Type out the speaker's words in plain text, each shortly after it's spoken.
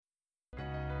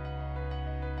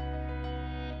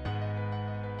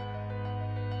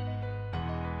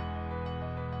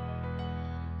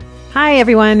Hi,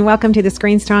 everyone. Welcome to the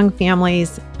Screen Strong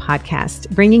Families podcast,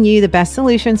 bringing you the best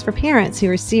solutions for parents who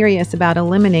are serious about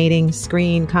eliminating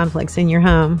screen conflicts in your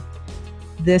home.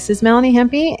 This is Melanie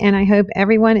Hempy, and I hope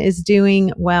everyone is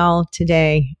doing well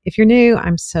today. If you're new,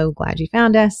 I'm so glad you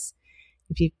found us.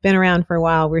 If you've been around for a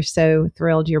while, we're so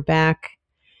thrilled you're back.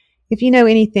 If you know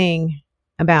anything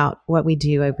about what we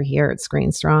do over here at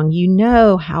Screen Strong, you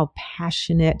know how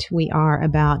passionate we are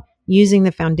about using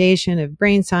the foundation of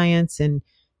brain science and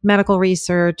medical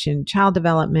research and child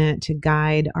development to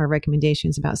guide our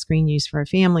recommendations about screen use for our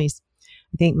families.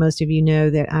 I think most of you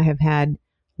know that I have had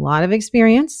a lot of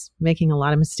experience making a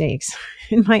lot of mistakes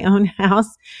in my own house,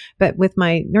 but with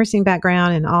my nursing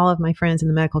background and all of my friends in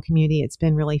the medical community, it's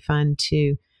been really fun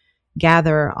to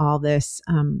gather all this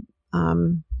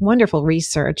wonderful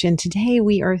research. And today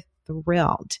we are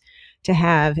thrilled to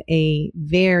have a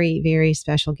very, very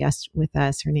special guest with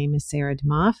us. Her name is Sarah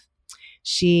DeMoff.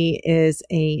 She is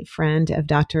a friend of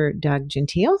Dr. Doug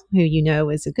Gentile, who you know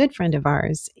is a good friend of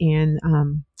ours. And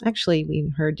actually, we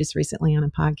heard just recently on a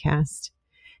podcast.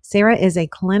 Sarah is a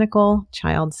clinical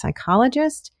child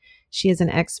psychologist. She is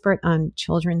an expert on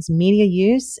children's media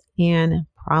use and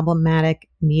problematic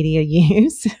media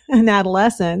use in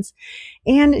adolescents.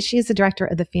 And she is the director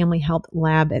of the Family Health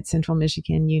Lab at Central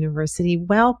Michigan University.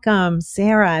 Welcome,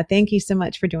 Sarah. Thank you so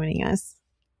much for joining us.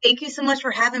 Thank you so much for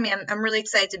having me. I'm really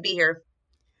excited to be here.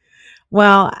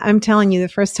 Well, I'm telling you, the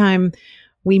first time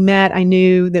we met, I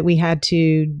knew that we had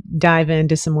to dive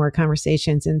into some more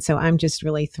conversations. And so I'm just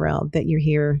really thrilled that you're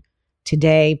here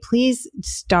today. Please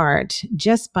start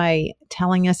just by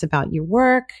telling us about your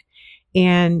work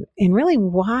and really,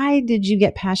 why did you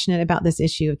get passionate about this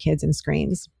issue of kids and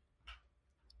screens?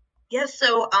 Yes,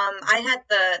 so I had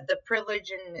the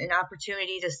privilege and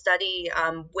opportunity to study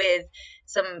with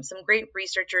some great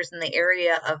researchers in the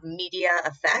area of media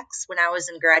effects when I was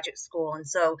in graduate school, and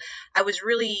so I was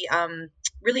really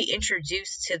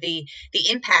introduced to the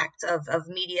impact of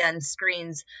media and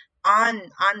screens on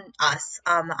us,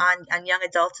 on young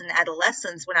adults and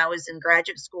adolescents when I was in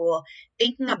graduate school,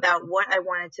 thinking about what I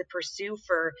wanted to pursue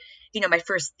for my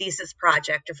first thesis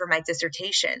project or for my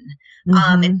dissertation.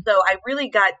 Mm-hmm. And so I really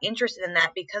got interested in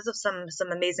that because of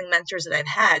some amazing mentors that I've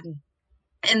had.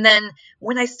 And then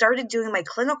when I started doing my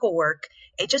clinical work,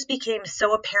 it just became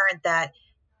so apparent that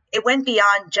it went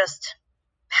beyond just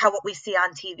how what we see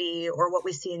on TV or what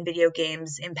we see in video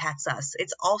games impacts us.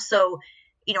 It's also,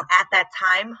 at that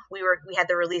time we had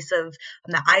the release of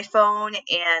the iPhone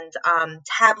and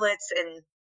tablets, and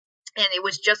it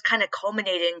was just kind of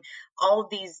culminating all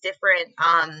these different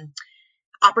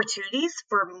opportunities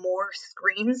for more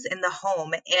screens in the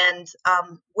home. And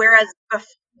whereas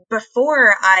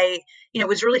before I,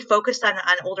 was really focused on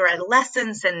older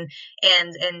adolescents and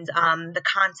the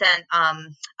content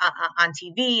on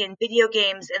TV and video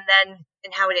games,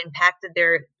 and how it impacted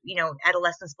their,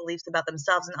 adolescents' beliefs about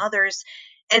themselves and others.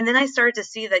 And then I started to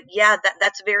see that,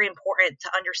 that's very important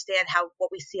to understand how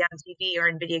what we see on TV or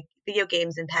in video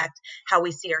games impact how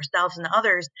we see ourselves and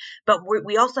others. But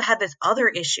we also have this other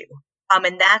issue.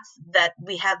 And that's that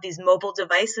we have these mobile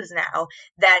devices now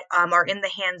that are in the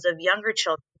hands of younger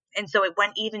children. And so it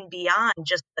went even beyond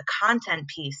just the content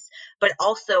piece, but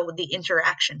also the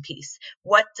interaction piece.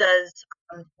 What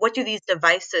do these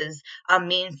devices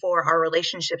mean for our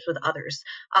relationships with others?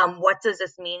 What does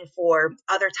this mean for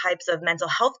other types of mental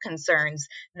health concerns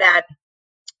that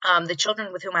the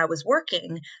children with whom I was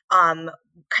working kind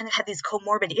of had these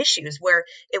comorbid issues where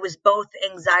it was both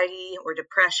anxiety or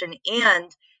depression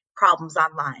and problems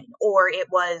online, or it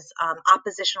was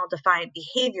oppositional defiant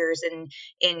behaviors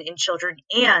in children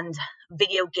and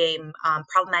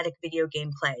problematic video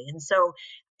game play. And so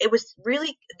it was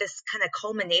really this kind of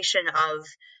culmination of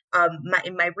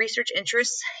my research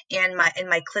interests and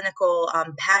my clinical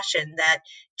passion that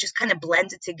just kind of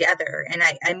blended together. And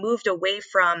I moved away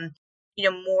from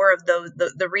more of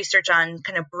the research on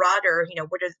kind of broader,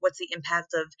 what's the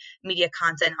impact of media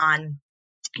content on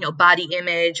body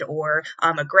image or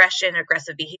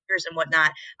aggressive behaviors and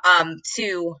whatnot,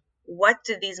 to what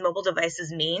do these mobile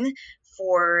devices mean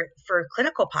for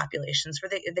clinical populations, for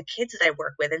the kids that I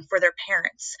work with and for their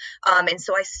parents. And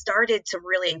so I started to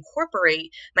really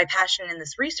incorporate my passion in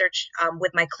this research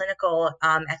with my clinical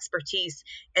expertise.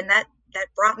 And that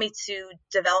brought me to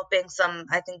developing some,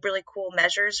 I think, really cool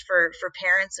measures for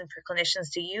parents and for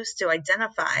clinicians to use to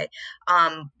identify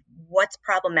what's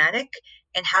problematic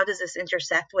and how does this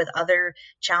intersect with other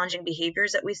challenging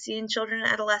behaviors that we see in children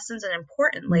and adolescents. And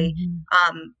importantly,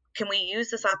 can we use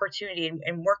this opportunity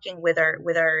in working with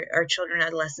our children and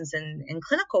adolescents in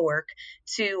clinical work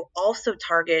to also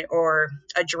target or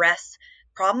address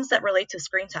problems that relate to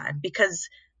screen time? Because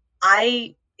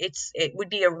it would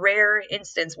be a rare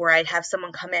instance where I'd have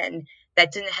someone come in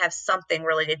that didn't have something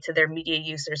related to their media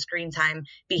use or screen time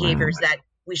behaviors Wow. that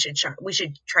we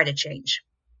should try to change.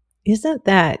 Isn't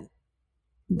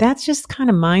that's just kind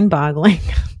of mind boggling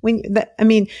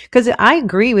because I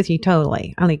agree with you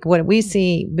totally. I like what we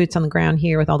see boots on the ground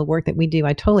here with all the work that we do.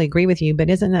 I totally agree with you, but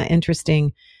isn't that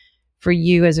interesting for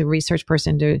you as a research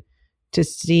person to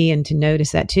see and to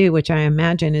notice that too, which I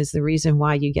imagine is the reason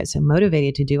why you get so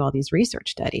motivated to do all these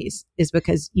research studies, is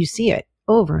because you see it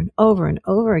over and over and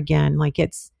over again. Like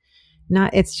it's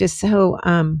just so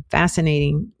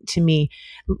fascinating to me.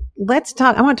 Let's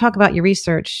talk. I want to talk about your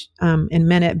research in a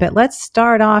minute, but let's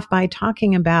start off by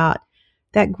talking about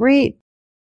that great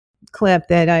clip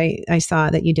that I saw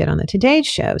that you did on the Today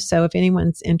Show. So if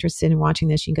anyone's interested in watching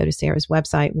this, you can go to Sarah's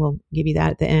website. We'll give you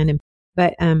that at the end.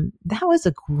 But that was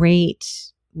a great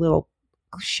little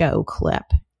show clip,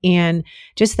 and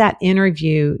just that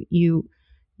interview, you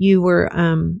were.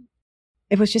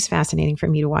 It was just fascinating for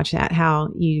me to watch that, how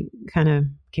you kind of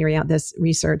carry out this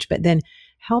research, but then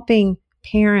helping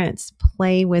parents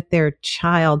play with their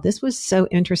child. This was so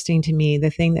interesting to me. The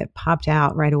thing that popped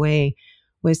out right away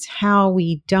was how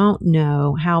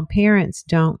parents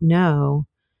don't know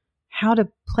how to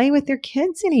play with their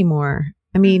kids anymore.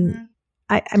 I mean,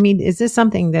 I mean, is this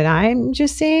something that I'm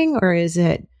just seeing, or is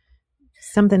it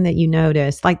something that you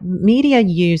notice? Like media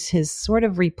use has sort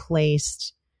of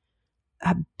replaced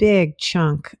a big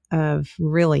chunk of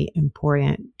really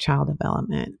important child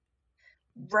development.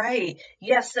 Right.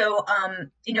 Yeah. So,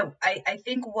 I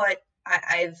think what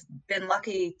I've been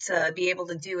lucky to be able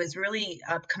to do is really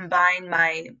combine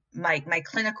my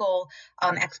clinical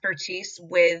expertise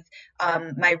with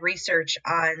my research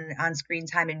on screen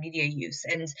time and media use,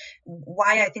 and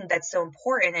why I think that's so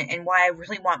important, and why I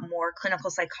really want more clinical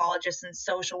psychologists and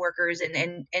social workers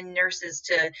and nurses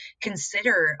to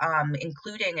consider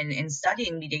including and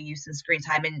studying media use and screen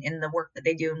time in the work that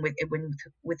they do and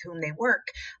with whom they work,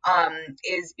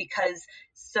 is because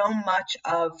so much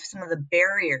of some of the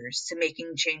barriers to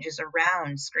making changes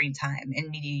around screen time and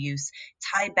media use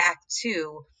tie back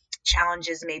to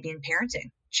challenges maybe in parenting,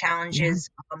 challenges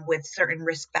with certain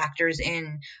risk factors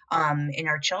in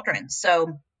our children.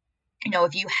 So,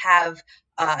 if you have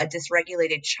a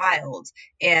dysregulated child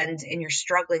and you're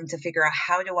struggling to figure out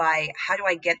how do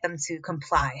I get them to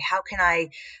comply, how can I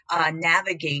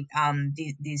navigate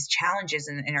these challenges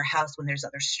in our house when there's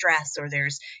other stress, or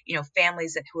there's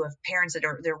families who have parents that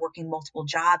they're working multiple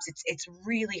jobs. It's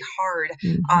really hard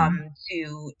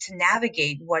to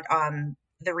navigate what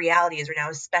the reality is right now,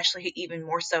 especially even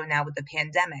more so now with the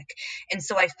pandemic. And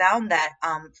so I found that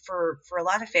for a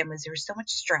lot of families, there was so much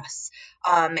stress.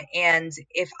 And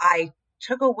if I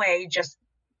took away just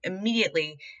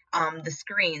immediately the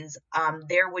screens,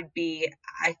 there would be,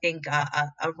 I think,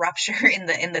 a rupture in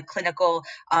the clinical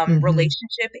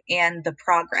relationship and the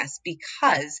progress,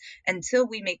 because until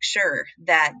we make sure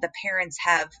that the parents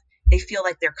they feel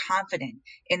like they're confident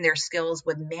in their skills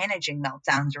with managing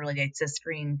meltdowns related to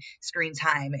screen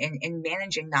time and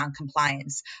managing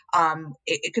noncompliance,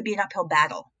 it could be an uphill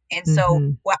battle. And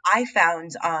so what I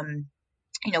found,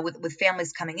 with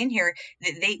families coming in here,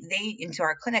 they into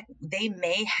our clinic, they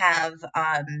may have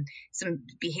some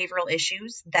behavioral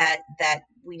issues that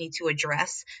we need to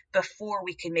address before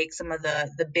we can make some of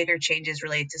the bigger changes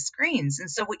related to screens. And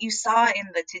so what you saw in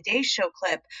the Today Show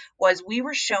clip was we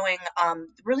were showing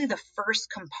really the first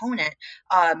component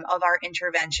of our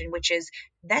intervention, which is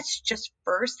let's just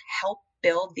first help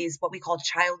build these what we call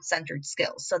child-centered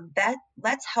skills. So that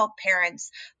let's help parents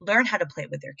learn how to play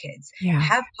with their kids,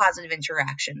 have positive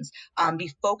interactions,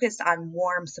 be focused on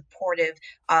warm, supportive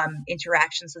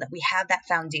interactions, so that we have that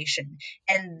foundation.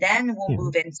 And then we'll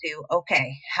move into,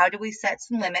 okay, how do we set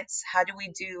some limits? How do we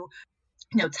do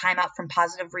time out from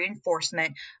positive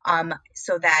reinforcement,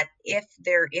 so that if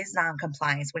there is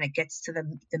non-compliance when it gets to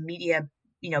the media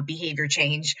behavior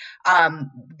change,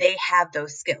 they have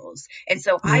those skills. And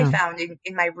so I found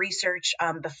in my research,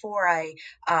 before I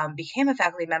became a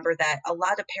faculty member, that a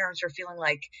lot of parents are feeling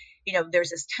like there's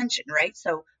this tension, right?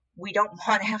 So we don't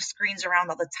want to have screens around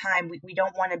all the time. We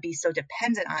don't want to be so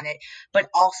dependent on it, but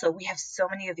also we have so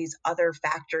many of these other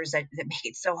factors that make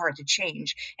it so hard to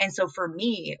change. And so for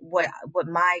me, what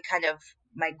my kind of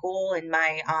my goal and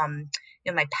my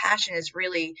my passion is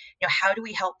really, how do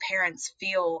we help parents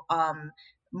feel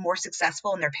more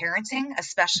successful in their parenting,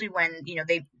 especially when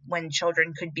when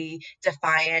children could be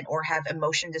defiant or have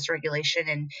emotion dysregulation.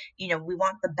 And we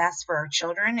want the best for our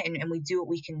children, and we do what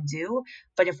we can do.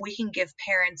 But if we can give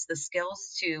parents the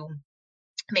skills to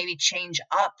maybe change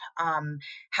up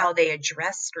how they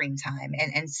address screen time,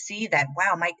 and see that,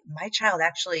 wow, my child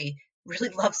actually really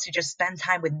loves to just spend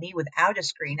time with me without a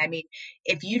screen. I mean,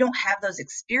 if you don't have those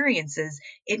experiences,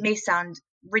 it may sound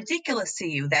ridiculous to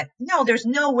you that no, there's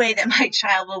no way that my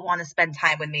child will want to spend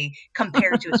time with me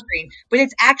compared to a screen. But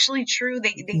it's actually true.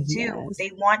 They do. Yes.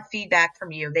 They want feedback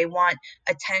from you. They want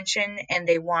attention, and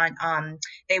they want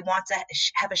to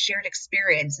have a shared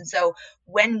experience. And so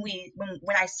when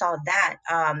I saw that,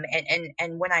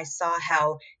 and when I saw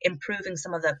how improving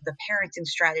some of the parenting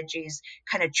strategies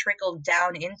kind of trickled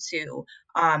down into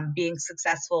being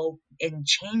successful in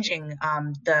changing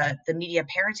the media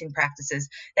parenting practices,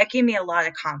 that gave me a lot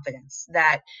of confidence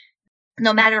that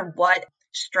no matter what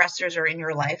stressors are in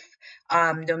your life,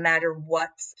 no matter what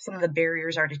some of the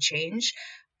barriers are to change,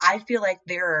 I feel like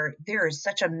there is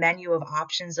such a menu of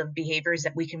options of behaviors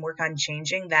that we can work on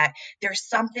changing, that there's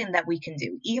something that we can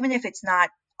do, even if it's not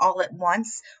all at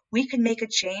once. We can make a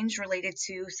change related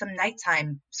to some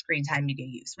nighttime screen time media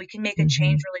use. We can make a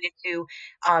change Hmm. related to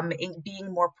in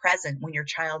being more present when your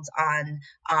child's on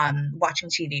watching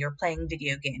TV or playing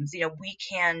video games. You know, we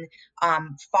can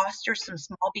foster some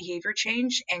small behavior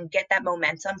change and get that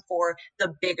momentum for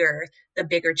the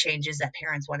bigger changes that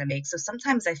parents want to make. So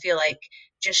sometimes I feel like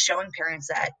just showing parents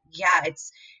that, yeah,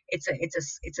 it's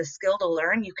a skill to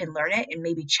learn. You can learn it, and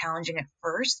maybe challenging it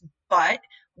first, but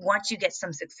once you get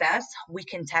some success, we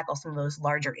can tackle some of those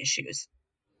larger issues.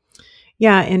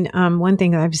 Yeah, and one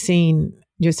thing that I've seen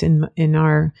just in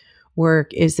our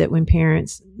work is that when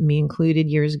parents, me included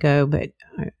years ago, but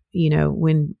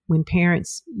when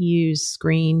parents use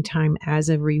screen time as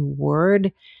a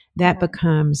reward, that Mhm.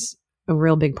 becomes a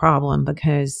real big problem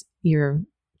because you're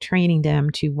training them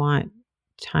to want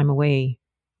time away,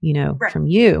 Right. from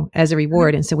you as a Mhm.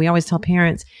 reward. And so we always tell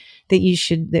parents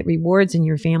that rewards in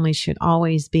your family should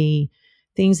always be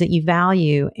things that you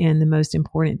value. And the most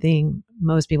important thing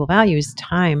most people value is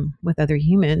time with other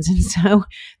humans. And so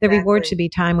the reward Exactly. should be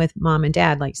time with mom and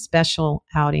dad, like special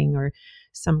outing or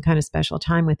some kind of special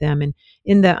time with them. And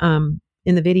in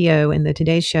the video in the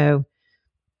Today Show,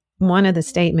 one of the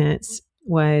statements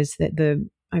was that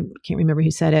I can't remember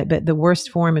who said it, but the worst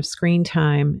form of screen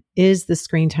time is the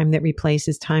screen time that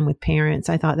replaces time with parents.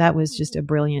 I thought that was just a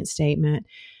brilliant statement.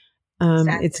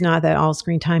 It's Exactly. not that all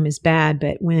screen time is bad,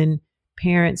 but when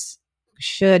parents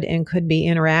should and could be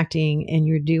interacting and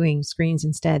you're doing screens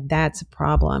instead, that's a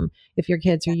problem. If your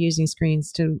kids are using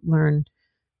screens to learn,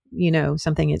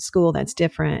 something at school, that's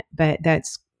different. But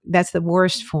that's the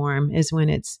worst form, is when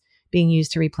it's being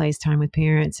used to replace time with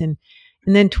parents. And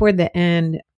then toward the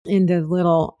end, in the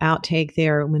little outtake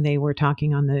there, when they were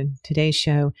talking on the Today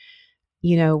Show,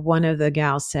 one of the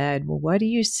gals said, "Well, what do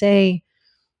you say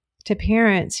to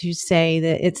parents who say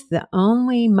that it's the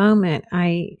only moment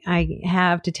I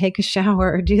have to take a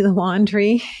shower or do the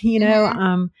laundry?"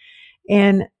 Hmm.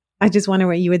 And I just wonder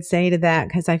what you would say to that,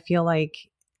 because I feel like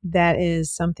that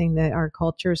is something that our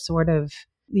culture sort of,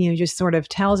 just sort of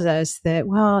tells us that,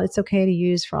 well, it's okay to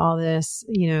use for all this,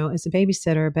 as a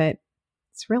babysitter, but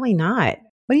it's really not.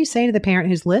 What do you say to the parent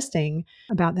who's listening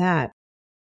about that?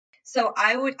 So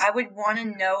I would want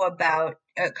to know about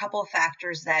a couple of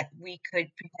factors that we could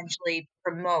potentially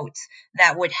promote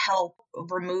that would help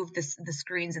remove the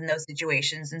screens in those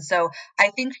situations. And so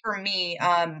I think for me,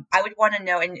 I would want to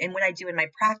know, and what I do in my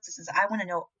practices, I want to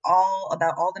know all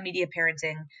about all the media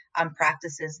parenting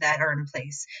practices that are in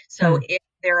place. So Huh. if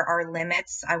there are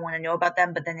limits, I want to know about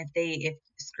them. But then if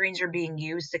screens are being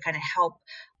used to kind of help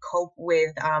cope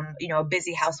with a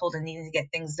busy household and needing to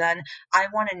get things done, I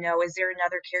want to know, is there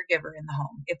another caregiver in the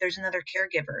home? If there's another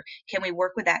caregiver, can we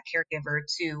work with that caregiver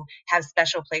to have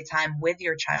special playtime with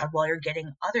your child while you're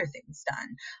getting other things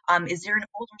done? Is there an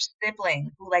older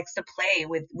sibling who likes to play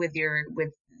with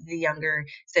the younger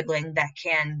sibling that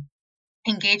can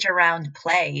engage around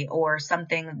play or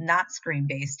something not screen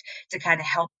based to kind of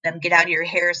help them get out of your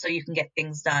hair so you can get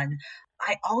things done?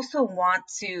 I also want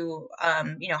to,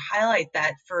 highlight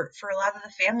that for a lot of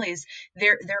the families,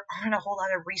 there aren't a whole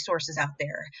lot of resources out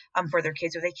there for their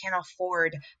kids, or they can't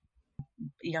afford,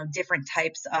 different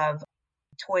types of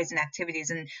toys and activities.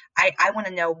 And I want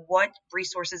to know what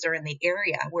resources are in the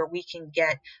area where we can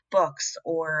get books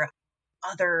or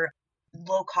other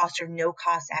low cost or no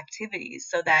cost activities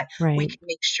so that we Right. can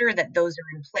make sure that those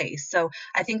are in place. So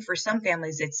I think for some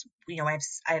families, it's,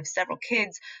 I have several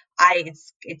kids.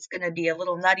 It's going to be a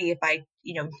little nutty if I,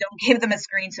 don't give them a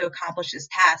screen to accomplish this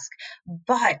task.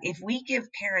 But if we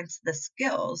give parents the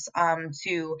skills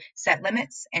to set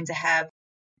limits and to have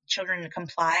children to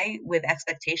comply with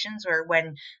expectations, or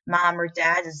when mom or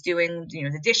dad is doing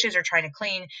the dishes or trying to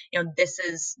clean, this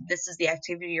is the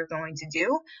activity you're going to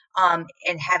do,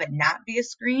 and have it not be a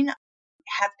screen,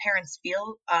 have parents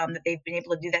feel that they've been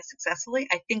able to do that successfully,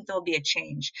 I think there'll be a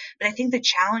change. But I think the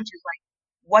challenge is like,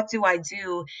 what do I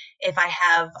do if I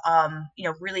have,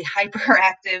 really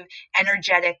hyperactive,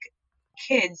 energetic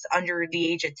kids under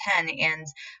the age of 10, and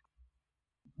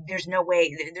there's no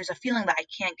way, there's a feeling that I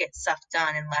can't get stuff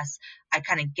done unless I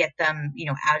kind of get them,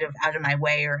 out of my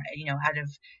way, or, out of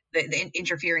the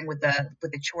interfering with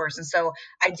the chores. And so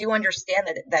I do understand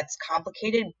that that's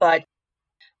complicated, but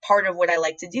part of what I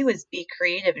like to do is be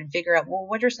creative and figure out, well,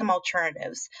 what are some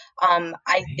alternatives?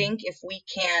 I think if we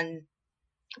can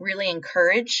really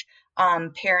encourage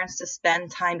parents to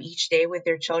spend time each day with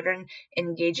their children,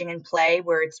 engaging in play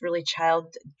where it's really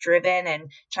child driven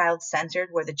and child centered,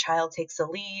 where the child takes the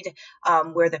lead,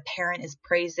 where the parent is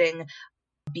praising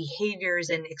behaviors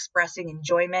and expressing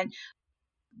enjoyment.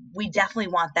 We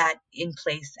definitely want that in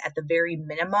place at the very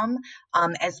minimum,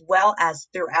 as well as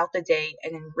throughout the day,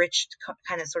 an enriched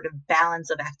kind of sort of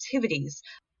balance of activities.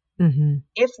 Mm-hmm.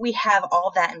 If we have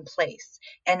all that in place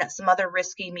and some other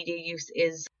risky media use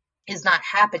is not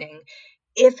happening,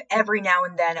 if every now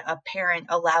and then a parent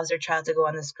allows their child to go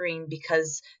on the screen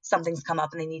because something's come up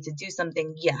and they need to do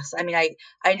something, yes. I mean, I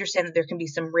understand that there can be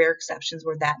some rare exceptions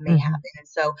where that may happen. And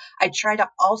so I try to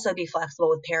also be flexible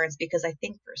with parents, because I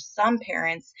think for some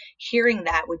parents, hearing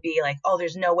that would be like, oh,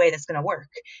 there's no way that's going to work.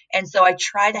 And so I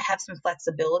try to have some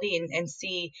flexibility and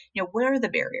see, what are the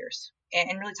barriers,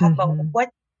 and really talk about what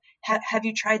have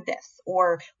you tried this,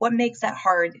 or what makes that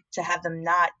hard to have them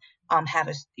not have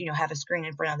a screen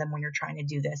in front of them when you're trying to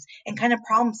do this, and kind of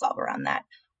problem solve around that.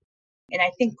 And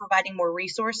I think providing more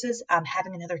resources,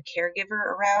 having another caregiver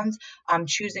around,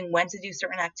 choosing when to do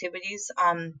certain activities,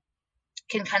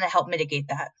 can kind of help mitigate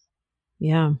that.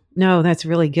 Yeah, no, that's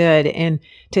really good. And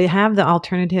to have the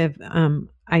alternative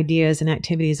ideas and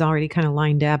activities already kind of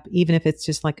lined up, even if it's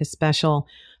just like a special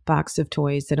box of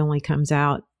toys that only comes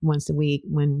out once a week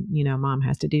when, mom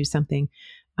has to do something.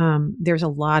 There's a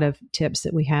lot of tips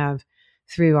that we have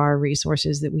through our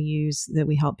resources that we use, that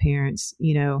we help parents,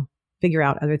 figure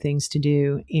out other things to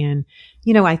do. And,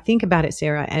 I think about it,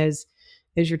 Sarah, as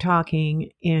you're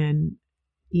talking, and,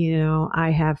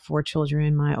 I have 4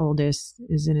 children. My oldest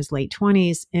is in his late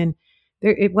 20s, and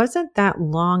it wasn't that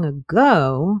long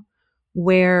ago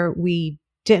where we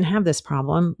didn't have this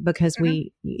problem, because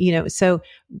we, so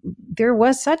there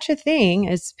was such a thing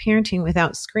as parenting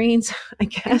without screens, I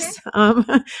guess.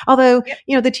 Although,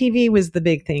 the TV was the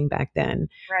big thing back then,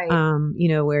 right.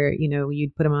 Where,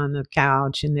 you'd put them on the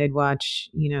couch and they'd watch,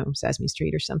 Sesame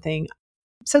Street or something.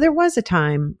 So there was a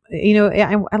time,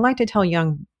 I like to tell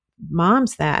young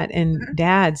moms that, and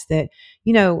dads that,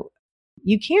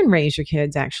 you can raise your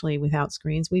kids actually without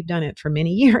screens. We've done it for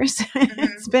many years.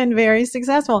 It's been very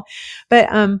successful. But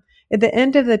at the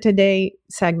end of the Today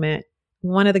segment,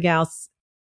 one of the gals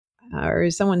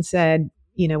or someone said,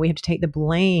 we have to take the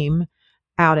blame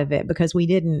out of it, because we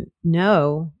didn't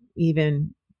know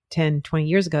even 10, 20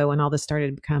 years ago, when all this started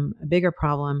to become a bigger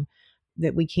problem,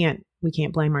 that we can't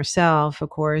blame ourselves.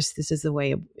 Of course, this is the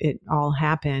way it all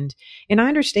happened. And I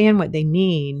understand what they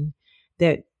mean,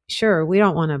 that sure, we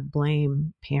don't want to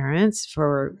blame parents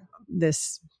for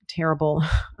this terrible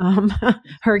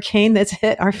hurricane that's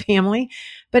hit our family.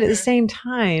 But at the same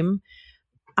time,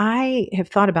 I have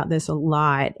thought about this a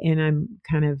lot, and I'm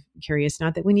kind of curious,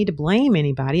 not that we need to blame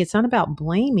anybody. It's not about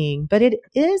blaming, but it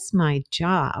is my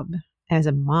job as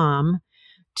a mom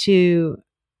to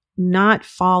not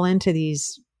fall into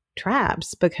these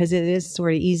traps, because it is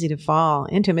sort of easy to fall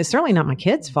into them. It's certainly not my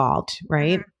kids' fault,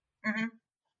 right?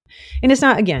 And it's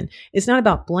not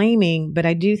about blaming, but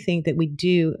I do think that we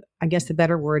do, I guess the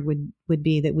better word would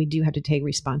be that we do have to take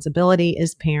responsibility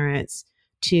as parents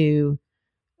to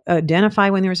identify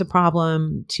when there's a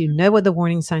problem, to know what the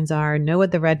warning signs are, know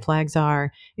what the red flags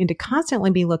are, and to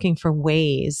constantly be looking for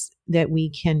ways that we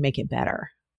can make it better.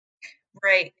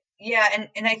 Right. Yeah.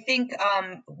 And I think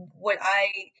what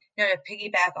to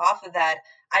piggyback off of that,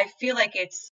 I feel like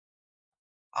it's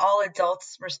all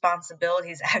adults'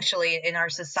 responsibilities actually in our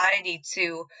society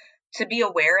to be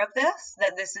aware of this,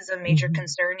 that this is a major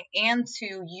concern, and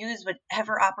to use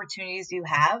whatever opportunities you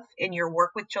have in your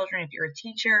work with children, if you're a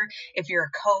teacher, if you're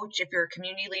a coach, if you're a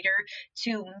community leader,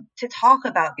 to talk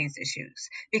about these issues.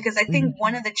 Because I think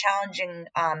one of the challenging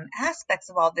aspects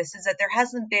of all this is that there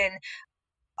hasn't been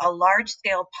a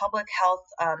large-scale public health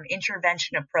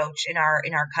intervention approach in our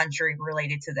country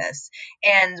related to this.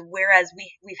 And whereas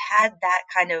we've had that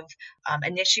kind of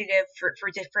initiative for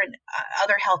different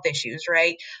other health issues,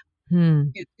 right?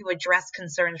 To address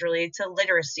concerns related to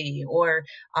literacy or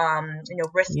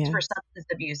risks for substance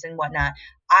abuse and whatnot.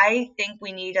 I think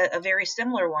we need a very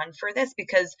similar one for this,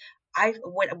 because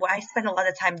what I spend a lot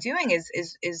of time doing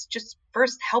is just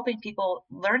first helping people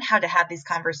learn how to have these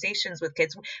conversations with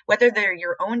kids, whether they're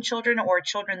your own children or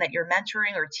children that you're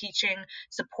mentoring or teaching,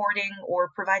 supporting, or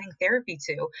providing therapy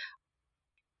to.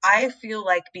 I feel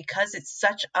like because it's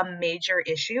such a major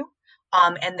issue,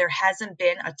 and there hasn't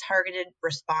been a targeted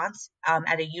response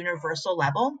at a universal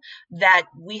level, that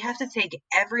we have to take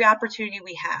every opportunity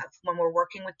we have when we're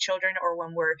working with children or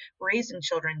when we're raising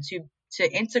children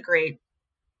to integrate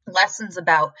lessons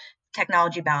about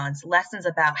technology balance, lessons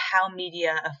about how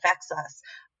media affects us,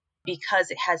 because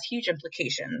it has huge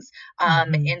implications.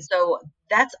 And so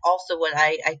that's also what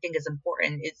I think is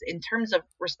important is in terms of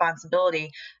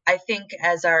responsibility. I think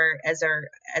as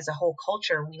a whole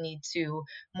culture, we need to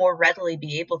more readily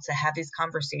be able to have these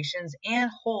conversations and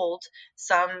hold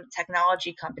some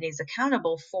technology companies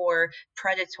accountable for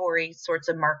predatory sorts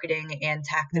of marketing and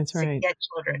tactics to get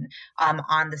children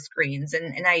on the screens.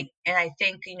 And I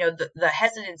think, the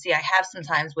hesitancy I have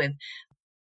sometimes with,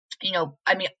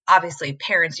 I mean, obviously,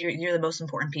 parents, you're the most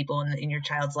important people in your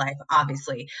child's life,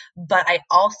 obviously. But I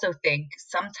also think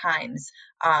sometimes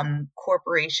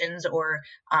corporations or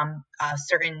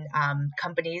certain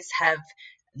companies have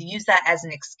used that as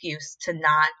an excuse to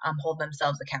not hold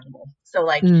themselves accountable. So,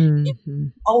 like,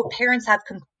 parents have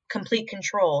complete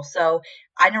control, so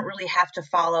I don't really have to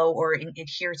follow or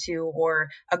adhere to or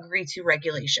agree to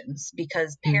regulations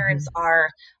because parents are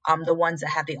the ones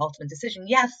that have the ultimate decision.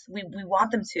 Yes, we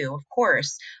want them to, of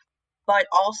course, but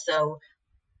also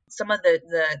some of the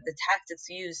tactics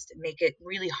used make it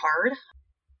really hard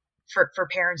for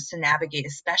parents to navigate,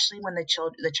 especially when the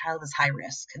child is high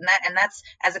risk. And that's,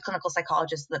 as a clinical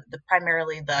psychologist, the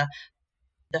primarily the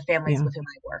families with whom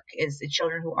I work is the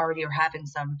children who already are having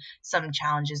some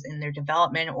challenges in their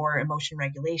development or emotion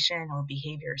regulation or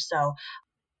behavior. So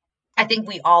I think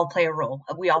we all play a role.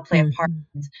 We all play a part.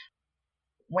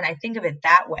 When I think of it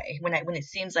that way, when it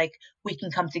seems like we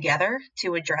can come together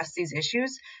to address these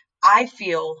issues, I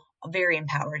feel very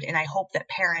empowered. And I hope that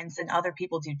parents and other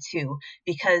people do too,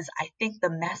 because I think the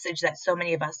message that so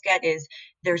many of us get is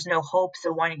there's no hope.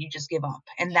 So why don't you just give up?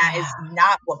 And that is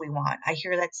not what we want. I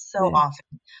hear that so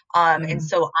often. And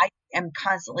so I am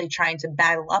constantly trying to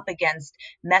battle up against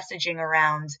messaging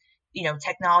around,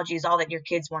 technology is all that your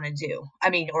kids want to do.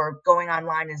 I mean, or going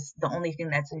online is the only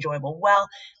thing that's enjoyable. Well,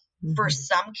 for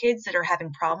some kids that are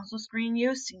having problems with screen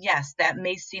use, yes, that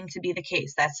may seem to be the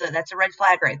case. That's a red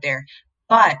flag right there.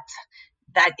 But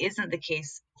that isn't the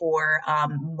case for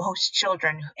most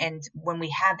children. And when we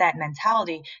have that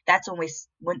mentality, that's when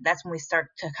we start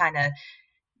to kind of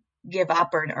give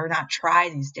up or not try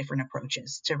these different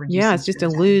approaches to reduce. Yeah, it's just a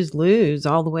lose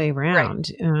all the way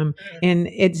around. Right. And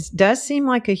it does seem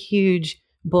like a huge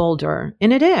boulder.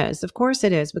 And it is, of course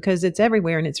it is, because it's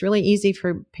everywhere and it's really easy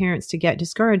for parents to get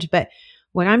discouraged. But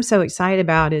what I'm so excited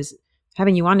about is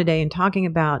having you on today and talking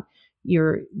about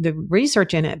the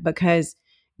research in it, because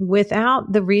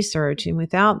without the research and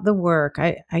without the work,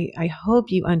 I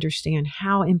hope you understand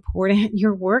how important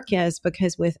your work is,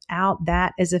 because without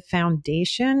that as a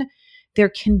foundation, there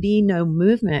can be no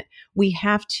movement. We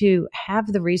have to have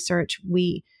the research.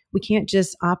 We can't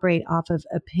just operate off of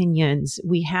opinions.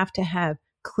 We have to have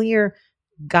clear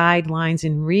guidelines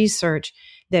and research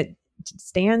that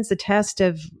stands the test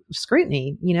of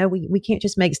scrutiny. We can't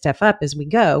just make stuff up as we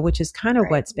go, which is kind of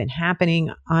what's been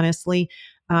happening, honestly,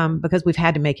 because we've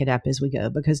had to make it up as we go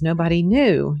because nobody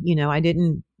knew. I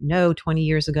didn't know 20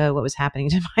 years ago what was happening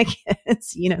to my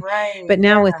kids, But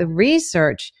now with the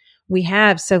research we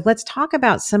have, so let's talk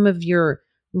about some of your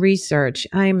research.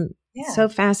 I'm so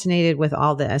fascinated with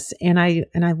all this, and I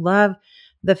love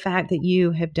the fact that you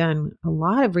have done a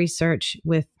lot of research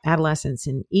with adolescents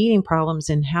and eating problems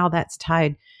and how that's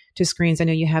tied to screens. I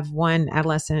know you have one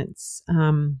adolescent's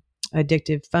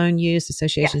addictive phone use,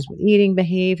 associations with eating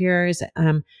behaviors.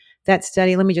 That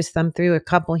study, let me just thumb through a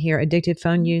couple here. Addictive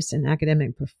phone use and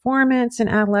academic performance in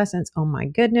adolescents. Oh my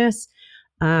goodness.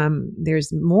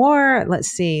 There's more. Let's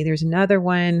see. There's another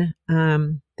one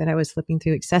that I was flipping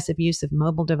through: excessive use of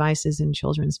mobile devices in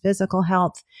children's physical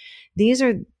health. These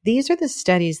are the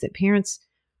studies that parents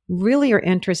really are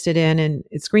interested in. And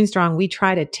at Screen Strong, we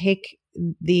try to take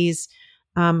these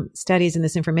studies and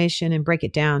this information and break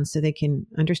it down so they can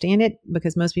understand it,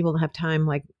 because most people don't have time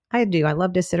like I do. I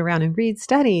love to sit around and read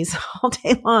studies all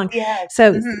day long. Yes.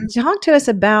 So talk to us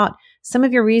about some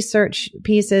of your research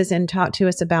pieces and talk to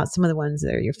us about some of the ones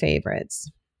that are your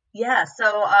favorites. Yeah.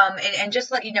 So, and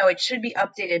just let you know, it should be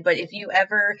updated, but if you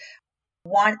ever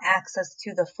want access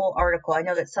to the full article, I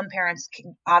know that some parents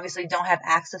obviously don't have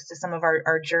access to some of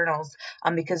our journals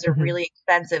because they're really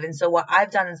expensive. And so what I've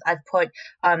done is I've put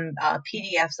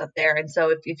PDFs up there. And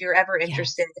so if you're ever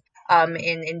interested,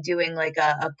 in doing like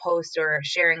a post or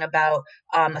sharing about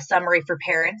a summary for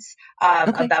parents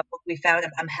Okay. about what we found.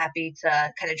 I'm happy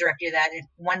to kind of direct you to that. If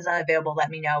one's not available, let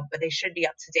me know, but they should be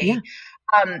up to Yeah, date.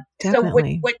 So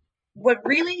definitely. what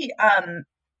really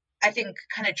I think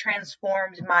kind of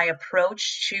transformed my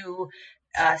approach to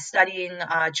studying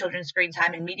children's screen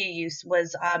time and media use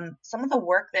was some of the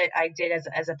work that I did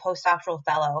as a postdoctoral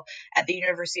fellow at the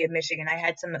University of Michigan. I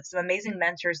had some amazing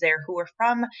mentors there who were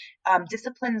from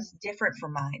disciplines different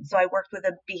from mine. So I worked with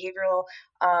a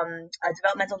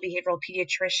developmental behavioral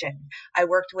pediatrician. I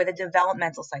worked with a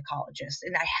developmental psychologist,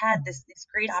 and I had these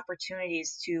great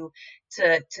opportunities to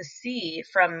see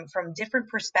from different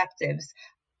perspectives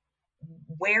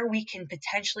where we can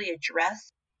potentially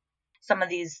address some of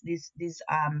these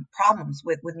problems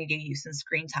with media use and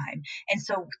screen time. And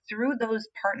so through those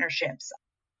partnerships,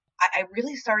 I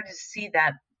really started to see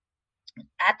that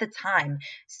at the time,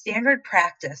 standard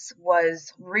practice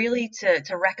was really to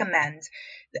recommend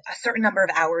a certain number of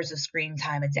hours of screen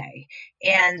time a day.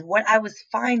 And what I was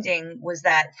finding was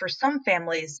that for some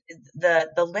families, the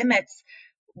limits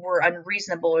were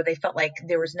unreasonable, or they felt like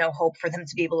there was no hope for them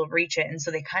to be able to reach it. And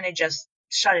so they kind of just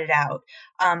shut it out.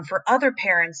 For other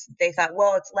parents, they thought,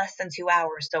 well, it's less than 2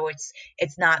 hours, so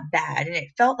it's not bad. And it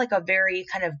felt like a very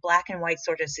kind of black and white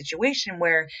sort of situation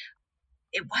where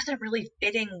it wasn't really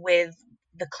fitting with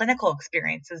the clinical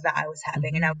experiences that I was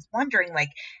having. And I Mhm. was wondering, like,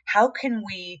 how can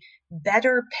we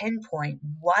better pinpoint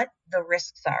what the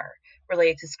risks are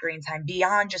related to screen time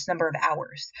beyond just number of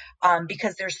hours?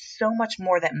 Because there's so much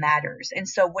more that matters. And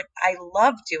so, what I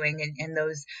loved doing in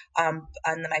those on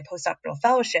my postdoctoral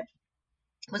fellowship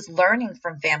was learning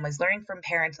from families, learning from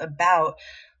parents about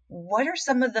what are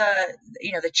some of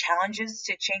the challenges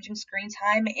to changing screen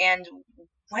time, and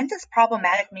when does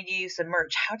problematic media use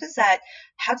emerge? How does that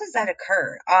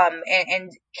occur?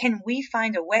 And can we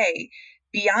find a way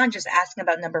beyond just asking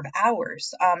about number of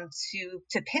hours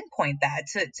to pinpoint that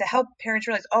to help parents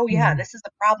realize, oh yeah, Mhm. this is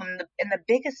the problem. And the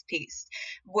biggest piece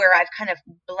where I've kind of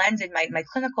blended my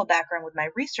clinical background with my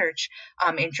research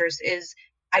interest is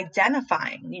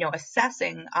identifying,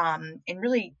 assessing, and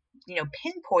really,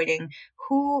 pinpointing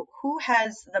who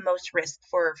has the most risk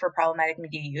for problematic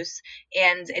media use,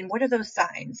 and what are those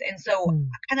signs. And so Mm.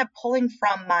 kind of pulling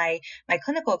from my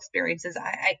clinical experiences,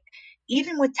 I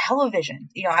even with television,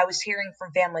 I was hearing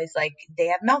from families like they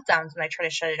have meltdowns when I try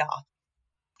to shut it off.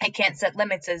 I can't set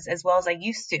limits as well as I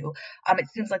used to. It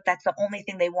seems like that's the only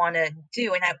thing they want to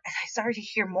do. And I started to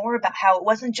hear more about how it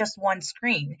wasn't just one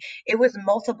screen. It was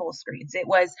multiple screens. It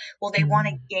was, well, they want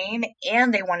to Mm. game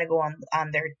and they want to go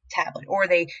on their tablet, or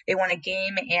they want to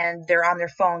game and they're on their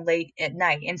phone late at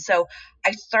night. And so I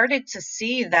started to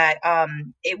see that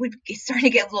it started to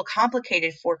get a little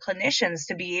complicated for clinicians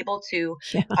to be able to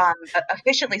Yeah.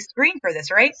 efficiently screen for this,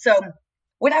 right? So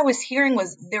what I was hearing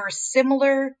was there were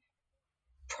similar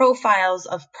profiles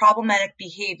of problematic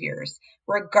behaviors,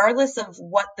 regardless of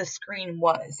what the screen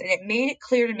was. And it made it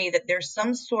clear to me that there's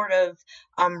some sort of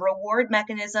reward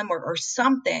mechanism or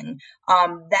something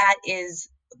that is,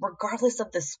 regardless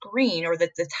of the screen or the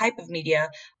type of media,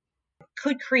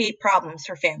 could create problems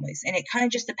for families. And it kind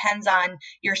of just depends on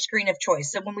your screen of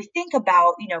choice. So when we think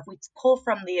about, if we pull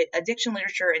from the addiction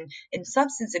literature and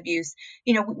substance abuse,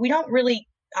 we don't really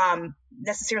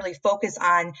necessarily focus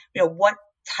on, what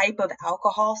type of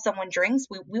alcohol someone drinks.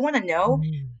 We want to know,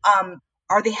 Mm. um,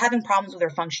 are they having problems with their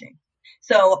functioning?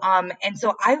 So, and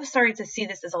so I started to see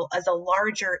this as a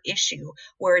larger issue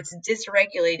where it's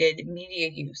dysregulated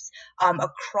media use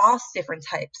across different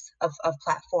types of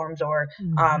platforms or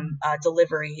Mhm.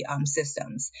 delivery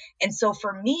systems. And so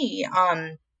for me,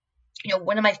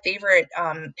 one of my favorite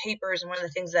papers and one of the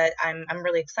things that I'm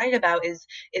really excited about is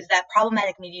that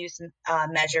problematic media use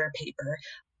measure paper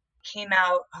came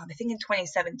out, I think in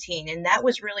 2017, and that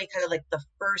was really kind of like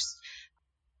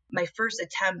my first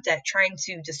attempt at trying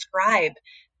to describe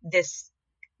this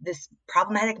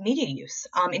problematic media use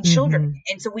in children.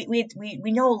 Mhm. And so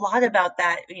we know a lot about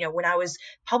that. When I was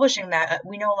publishing that,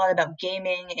 we know a lot about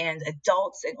gaming and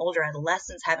adults and older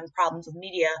adolescents having problems with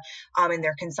media and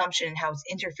their consumption and how it's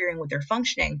interfering with their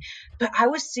functioning. But I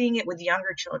was seeing it with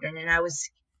younger children, and I was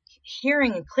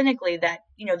hearing clinically that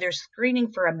they're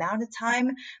screening for amount of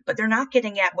time, but they're not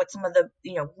getting at what some of the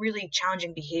really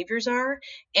challenging behaviors are.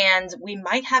 And we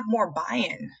might have more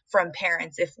buy-in from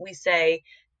parents if we say,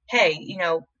 hey,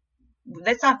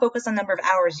 let's not focus on number of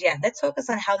hours yet. Let's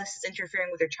focus on how this is interfering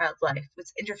with your child's life.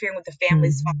 It's interfering with the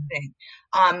family's Mhm.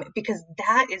 functioning, because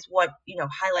that is what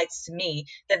highlights to me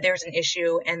that there's an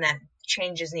issue and that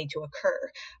changes need to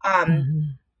occur. Um,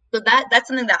 Mhm. So that's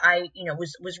something that I,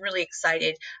 was really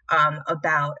excited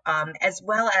about, as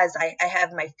well as I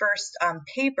have my first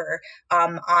paper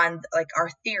on like our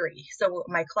theory. So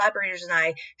my collaborators and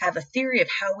I have a theory of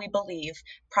how we believe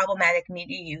problematic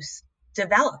media use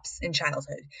develops in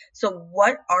childhood. So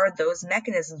what are those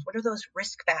mechanisms? What are those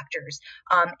risk factors?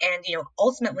 And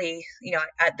ultimately,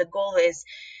 the goal is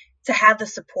to have the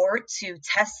support to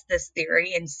test this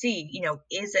theory and see,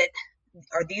 is it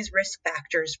are these risk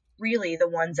factors really the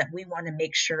ones that we want to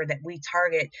make sure that we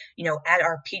target, at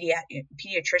our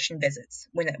pediatrician visits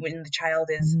when the child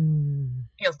is,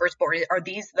 first born? Are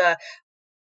these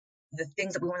the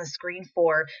things that we want to screen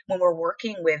for when we're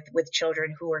working with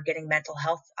children who are getting mental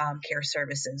health care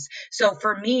services? So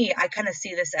for me, I kind of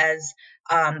see this as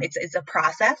it's a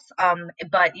process,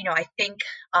 but I think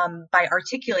by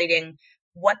articulating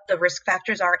what the risk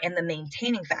factors are and the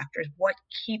maintaining factors, what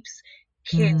keeps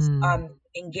kids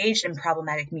engaged in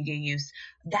problematic media use,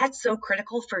 that's so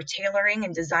critical for tailoring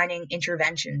and designing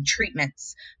intervention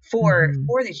treatments for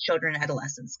these children and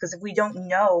adolescents. Because if we don't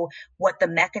know what the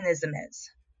mechanism is,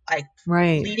 like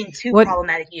leading to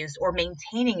problematic use or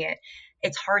maintaining it,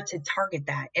 it's hard to target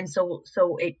that. And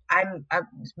I'm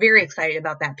very excited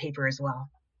about that paper as well.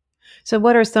 So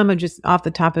what are some of, just off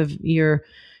the top of your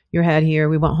head here,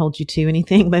 we won't hold you to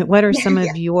anything, but what are some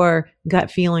of your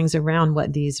gut feelings around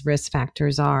what these risk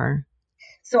factors are?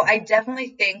 So I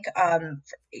definitely think,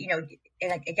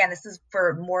 and again, this is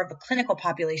for more of a clinical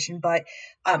population, but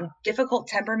difficult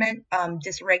temperament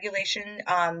dysregulation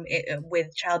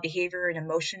with child behavior and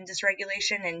emotion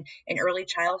dysregulation in early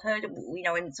childhood.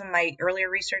 In some of my earlier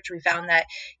research, we found that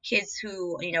kids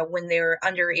who, when they're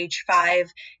under age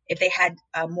 5, if they had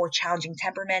more challenging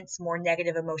temperaments, more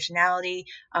negative emotionality,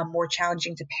 more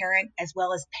challenging to parent, as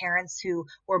well as parents who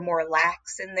were more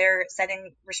lax in their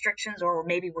setting restrictions or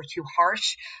maybe were too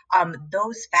harsh,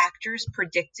 those factors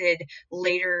predicted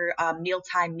later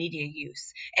mealtime media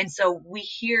use. And so we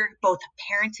hear both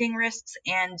parenting risks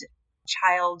and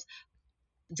child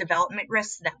development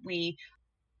risks that we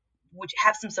would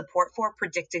have some support for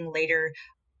predicting later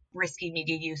risky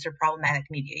media use or problematic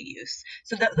media use.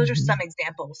 So those are some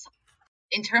examples.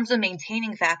 In terms of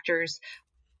maintaining factors,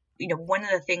 one of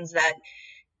the things that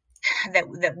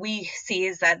we see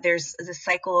is that there's a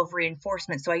cycle of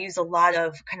reinforcement. So I use a lot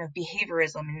of kind of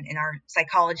behaviorism in our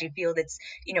psychology field. It's,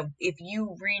 if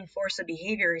you reinforce a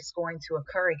behavior, it's going to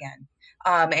occur again.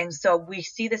 And so we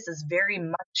see this as very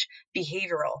much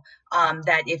behavioral,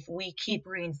 that if we keep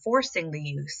reinforcing the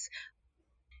use,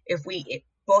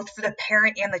 both for the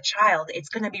parent and the child, it's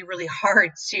going to be really hard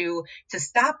to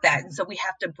stop that. And so we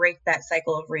have to break that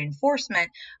cycle of reinforcement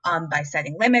by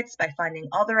setting limits, by finding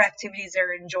other activities that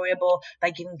are enjoyable, by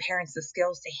giving parents the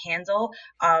skills to handle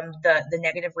the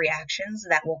negative reactions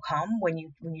that will come when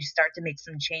you start to make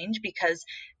some change. Because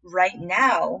right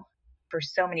now, for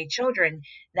so many children,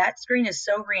 that screen is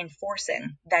so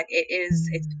reinforcing that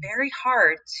it's very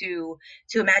hard to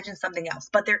imagine something else.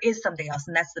 But there is something else,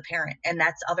 and that's the parent, and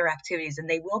that's other activities, and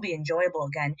they will be enjoyable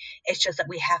again. It's just that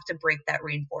we have to break that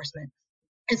reinforcement.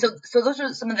 And so those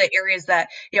are some of the areas that,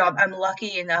 I'm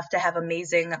lucky enough to have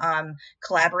amazing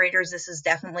collaborators. This is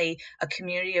definitely a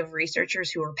community of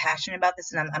researchers who are passionate about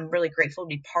this, and I'm really grateful to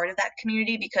be part of that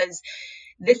community, because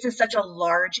this is such a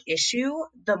large issue.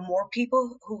 The more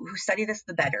people who study this,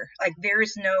 the better. Like, there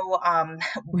is no,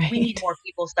 we need more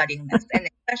people studying this. And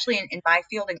especially in my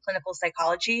field, in clinical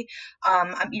psychology,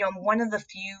 I'm one of the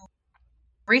few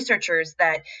researchers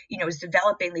that is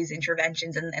developing these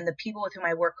interventions, and the people with whom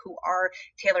I work who are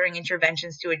tailoring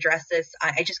interventions to address this.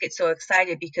 I just get so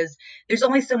excited because there's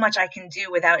only so much I can do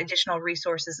without additional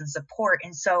resources and support.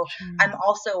 And so I'm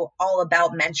also all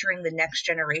about mentoring the next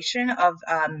generation of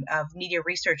media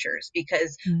researchers,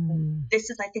 because this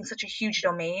is, I think, such a huge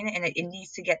domain, and it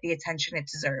needs to get the attention it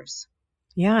deserves.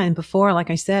 Yeah. And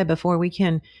like I said, before we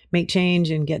can make change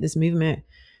and get this movement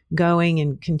going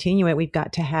and continue it, we've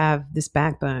got to have this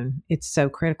backbone. It's so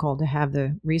critical to have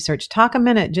the research. Talk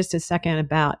just a second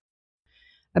about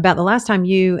the last time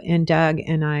you and Doug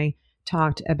and I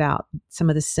talked about some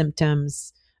of the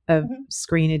symptoms of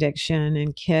screen addiction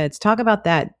in kids. Talk about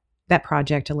that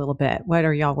project a little bit. What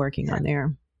are y'all working on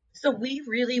there? So we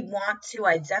really want to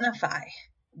identify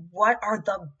what are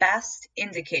the best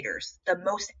indicators, the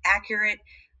most accurate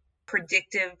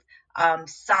predictive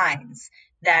signs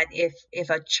that if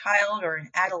a child or an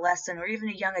adolescent or even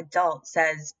a young adult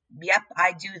says, yep,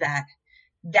 I do that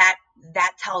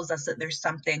tells us that there's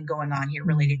something going on here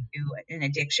related to an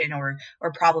addiction or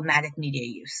problematic media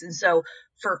use. And so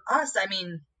for us, I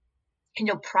mean,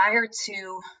 prior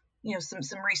to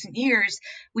some recent years,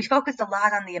 we focused a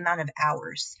lot on the amount of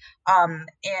hours.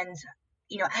 And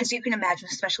as you can imagine,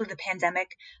 especially the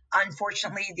pandemic,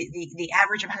 unfortunately, the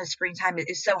average amount of screen time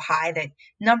is so high that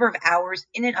number of hours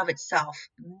in and of itself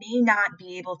may not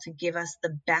be able to give us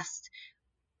the best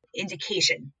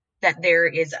indication that there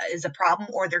is a problem,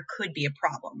 or there could be a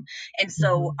problem. And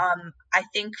so I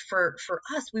think for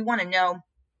us, we want to know,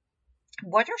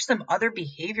 what are some other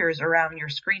behaviors around your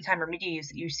screen time or media use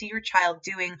that you see your child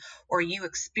doing, or you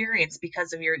experience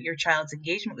because of your child's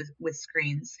engagement with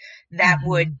screens, that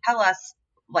would tell us,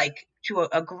 like, to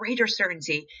a greater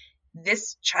certainty,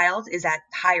 this child is at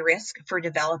high risk for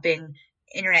developing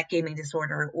internet gaming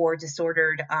disorder or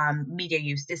disordered media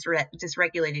use,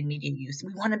 dysregulated media use.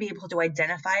 We want to be able to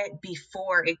identify it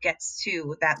before it gets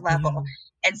to that level.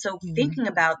 And so thinking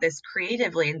about this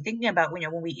creatively, and thinking about,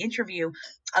 when we interview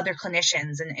other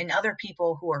clinicians and other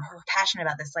people who are passionate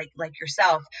about this, like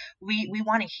yourself, we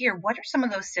want to hear, what are some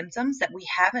of those symptoms that we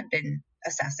haven't been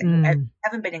assessing,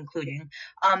 haven't been including.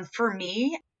 For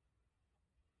me,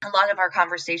 a lot of our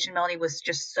conversation, Melanie, was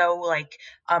just so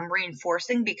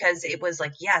reinforcing, because it was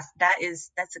like, yes,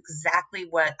 that's exactly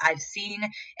what I've seen,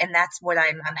 and that's what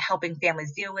I'm helping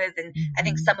families deal with. And I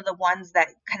think some of the ones that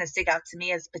kind of stick out to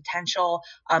me as potential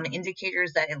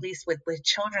indicators that, at least with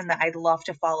children, that I'd love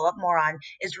to follow up more on,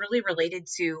 is really related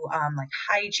to like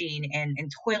hygiene and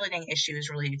toileting issues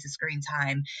related to screen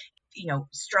time.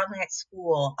 Struggling at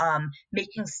school,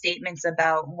 making statements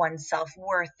about one's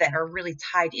self-worth that are really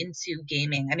tied into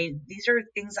gaming. I mean, these are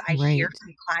things I hear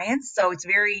from clients, so it's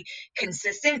very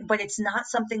consistent, but it's not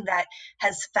something that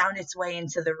has found its way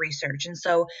into the research. And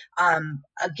so,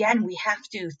 again, we have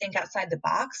to think outside the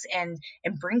box and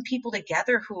bring people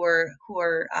together who are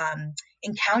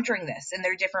encountering this in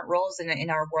their different roles in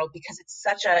our world, because it's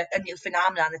such a new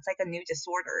phenomenon. It's like a new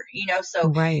disorder,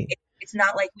 so it's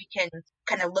not like we can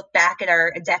kind of look back at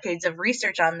our decades of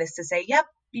research on this to say, yep,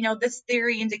 this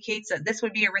theory indicates that this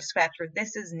would be a risk factor.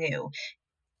 This is new.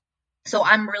 So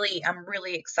I'm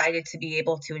really excited to be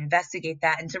able to investigate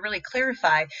that and to really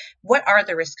clarify, what are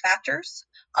the risk factors?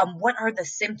 What are the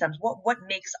symptoms? What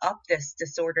makes up this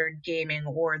disordered gaming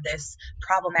or this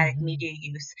problematic media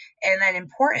use? And then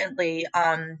importantly,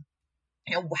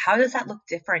 how does that look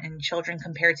different in children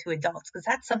compared to adults? Because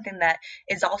that's something that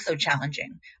is also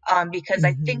challenging. Because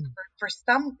I think for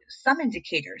some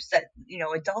indicators that,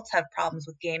 adults have problems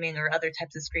with gaming or other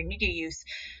types of screen media use,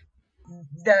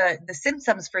 the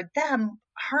symptoms for them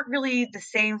aren't really the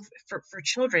same for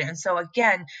children. And so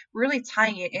again, really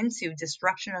tying it into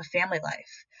disruption of family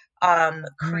life,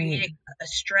 creating a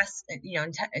stress,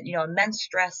 immense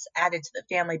stress added to the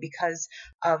family because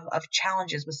of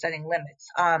challenges with setting limits,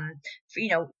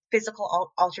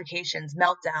 physical altercations,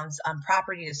 meltdowns,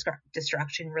 property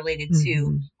destruction related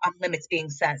to limits being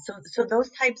set. So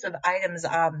those types of items,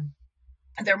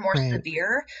 they're more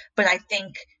severe, but I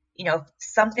think, if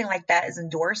something like that is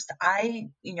endorsed,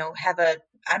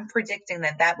 I'm predicting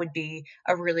that would be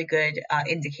a really good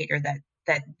indicator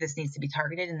that this needs to be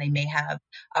targeted, and they may have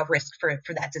a risk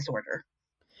for that disorder.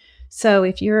 So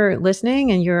if you're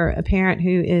listening and you're a parent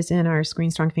who is in our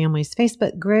Screen Strong Families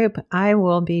Facebook group, I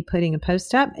will be putting a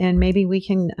post up, and maybe we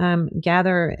can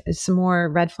gather some more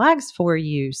red flags for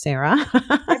you, Sarah.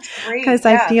 That's great. Because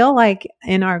I feel like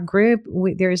in our group,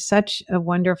 there's such a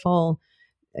wonderful,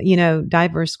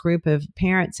 diverse group of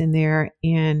parents in there.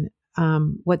 And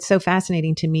what's so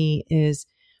fascinating to me is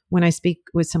when I speak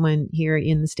with someone here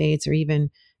in the States or even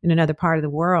in another part of the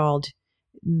world,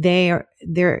 they're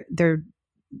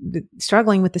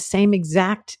struggling with the same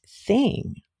exact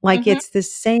thing. Like it's the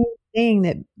same thing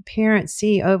that parents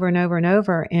see over and over and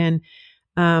over. And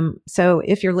so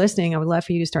if you're listening, I would love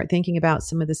for you to start thinking about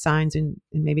some of the signs and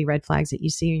maybe red flags that you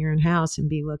see in your own house, and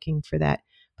be looking for that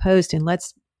post. And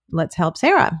let's help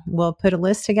Sarah. We'll put a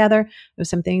list together of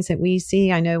some things that we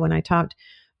see. I know when I talked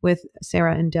with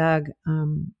Sarah and Doug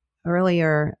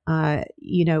earlier,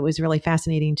 it was really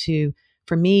fascinating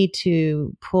for me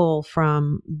to pull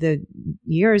from the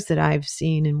years that I've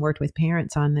seen and worked with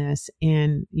parents on this.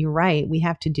 And you're right, we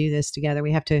have to do this together.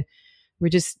 We're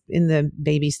just in the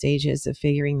baby stages of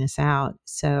figuring this out.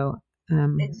 So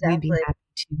we'd be happy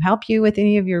to help you with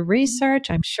any of your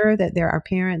research. I'm sure that there are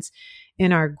parents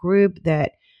in our group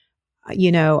that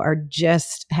are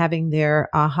just having their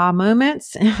aha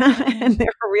moments and they're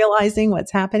realizing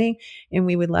what's happening. And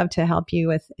we would love to help you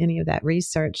with any of that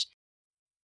research.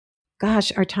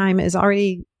 Gosh, our time is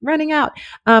already running out.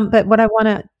 But what I want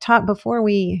to talk before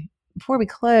we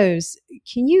close,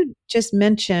 can you just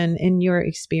mention, in your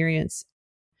experience,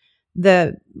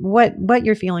 what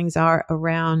your feelings are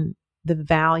around the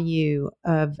value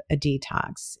of a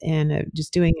detox and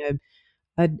just doing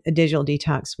a digital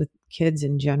detox with kids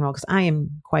in general? Because I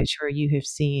am quite sure you have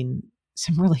seen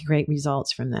some really great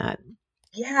results from that.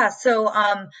 Yeah. So,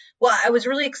 well, I was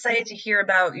really excited to hear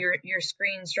about your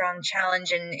Screen Strong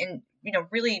challenge, and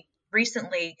really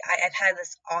recently, I've had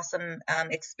this awesome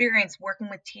experience working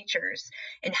with teachers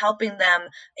and helping them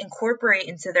incorporate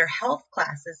into their health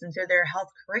classes, into their health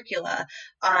curricula,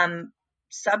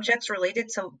 subjects related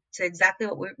to exactly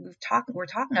what we're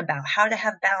talking about: how to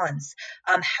have balance,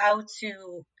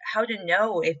 how to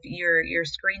know if your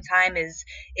screen time is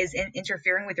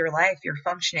interfering with your life, your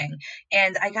functioning.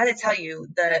 And I got to tell you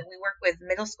that we work with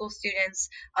middle school students.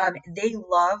 They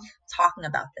love talking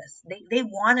about this. They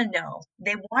want to know.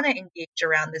 They want to engage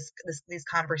around these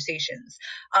conversations.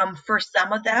 For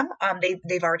some of them,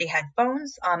 they've already had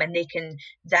phones, and they can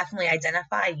definitely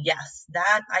identify. Yes,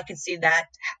 that I could see that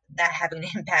having an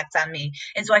impact on me.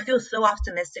 And so I feel so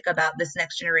optimistic about this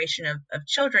next generation of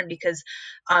children, because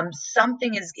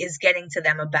something is getting to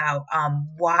them about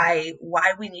why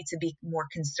we need to be more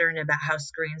concerned about how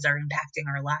screens are impacting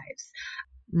our lives.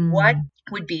 What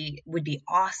would be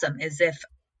awesome is if,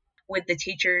 with the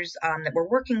teachers that we're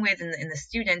working with, and the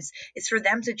students, is for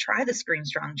them to try the Screen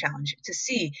Strong challenge to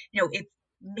see, if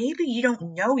maybe you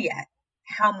don't know yet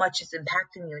how much it's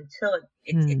impacting you until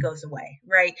it goes away,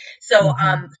 right? So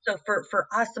so for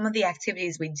us, some of the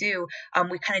activities we do,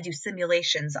 we kind of do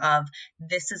simulations of,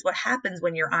 this is what happens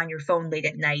when you're on your phone late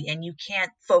at night and you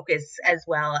can't focus as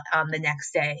well the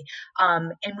next day,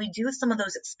 and we do some of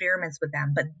those experiments with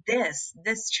them. But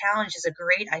this challenge is a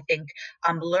great, I think,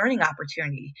 learning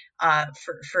opportunity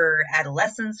for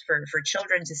adolescents, for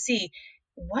children, to see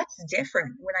what's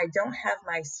different when I don't have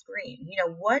my screen.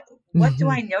 What do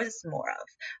I notice more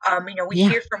of? We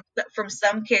hear from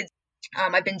some kids.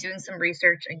 I've been doing some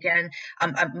research again.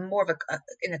 I'm more of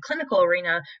in a clinical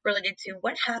arena, related to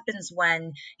what happens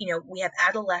when we have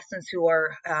adolescents who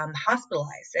are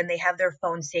hospitalized and they have their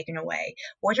phones taken away.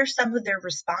 What are some of their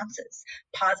responses,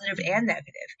 positive and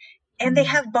negative? And they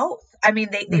have both. I mean,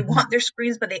 they want their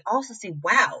screens, but they also see,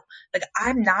 wow, like,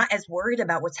 I'm not as worried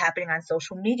about what's happening on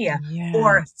social media. Yes.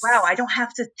 Or, wow, I don't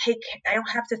have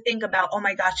to think about, oh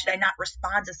my gosh, should I not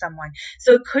respond to someone?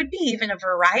 So it could be even a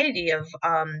variety of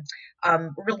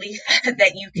relief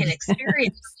that you can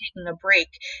experience taking a break.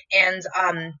 And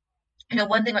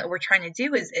one thing that we're trying to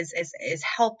do is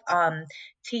help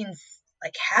teens,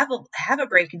 like, have a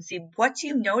break and see, what do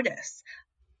you notice?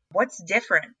 What's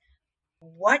different?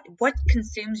 What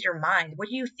consumes your mind? What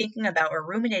are you thinking about or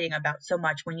ruminating about so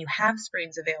much when you have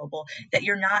screens available that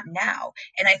you're not now?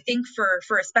 And I think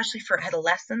for especially for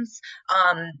adolescents,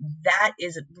 that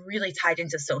is really tied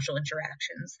into social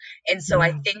interactions. And so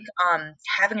I think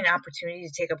having an opportunity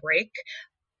to take a break,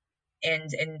 and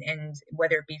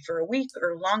whether it be for a week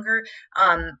or longer,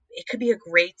 it could be a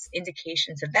great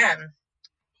indication to them,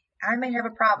 I may have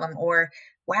a problem, or,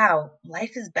 wow,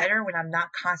 life is better when I'm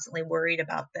not constantly worried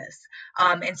about this.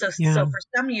 And so for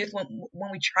some youth,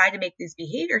 when we try to make these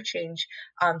behavior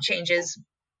changes,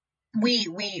 we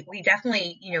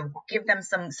definitely, give them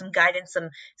some guidance,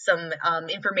 some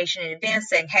information in advance,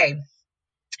 saying, hey,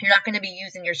 you're not going to be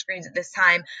using your screens at this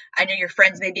time. I know your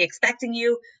friends may be expecting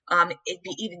you. It'd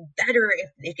be even better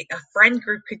if a friend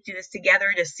group could do this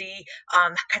together, to see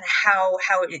kind of how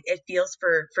it feels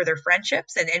for their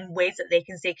friendships, and ways that they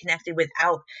can stay connected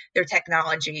without their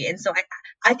technology. And so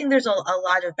I think there's a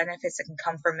lot of benefits that can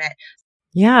come from it.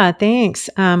 Yeah, thanks.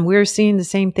 We're seeing the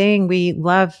same thing. We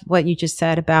love what you just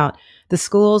said about the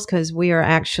schools, because we are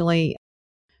actually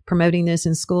promoting this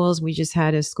in schools. We just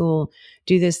had a school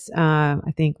do this,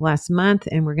 I think last month,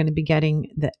 and we're going to be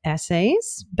getting the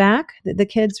essays back that the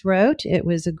kids wrote. It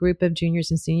was a group of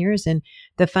juniors and seniors. And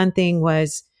the fun thing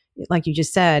was, like you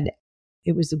just said,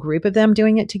 it was a group of them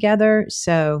doing it together.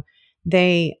 So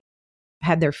they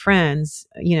had their friends,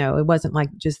 it wasn't like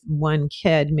just one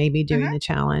kid maybe doing the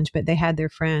challenge, but they had their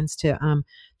friends to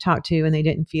talk to, and they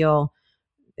didn't feel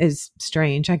is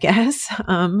strange, I guess.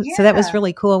 So that was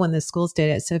really cool when the schools did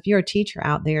it. So if you're a teacher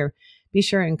out there, be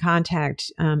sure and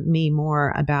contact me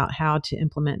more about how to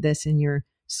implement this in your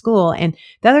school. And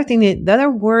the other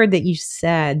word that you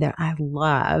said that I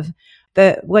love,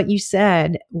 what you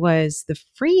said was the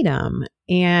freedom,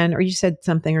 or you said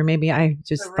something, or maybe I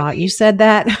just thought you said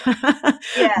that.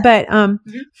 But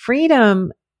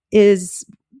freedom is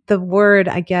the word,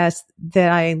 I guess,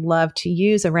 that I love to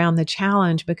use around the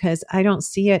challenge, because I don't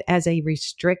see it as a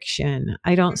restriction.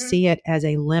 I don't see it as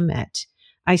a limit.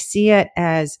 I see it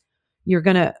as you're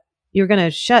going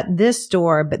to shut this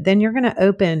door, but then you're going to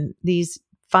open these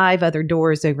 5 other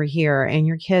doors over here, and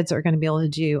your kids are going to be able to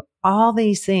do all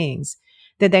these things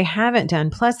that they haven't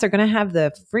done. Plus, they're going to have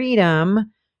the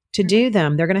freedom to do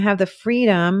them. They're going to have the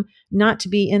freedom not to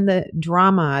be in the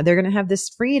drama. They're going to have this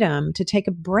freedom to take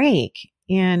a break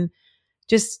and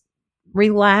just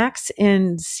relax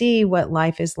and see what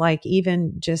life is like,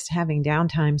 even just having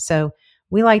downtime. So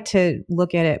we like to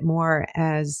look at it more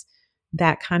as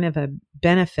that kind of a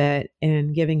benefit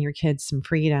in giving your kids some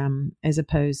freedom as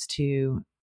opposed to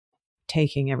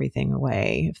taking everything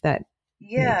away, if that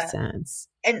makes sense.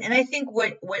 And I think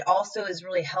what also is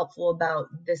really helpful about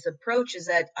this approach is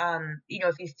that,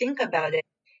 if you think about it,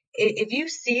 if you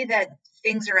see that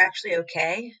things are actually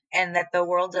okay and that the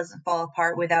world doesn't fall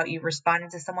apart without you responding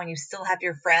to someone, you still have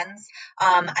your friends.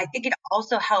 I think it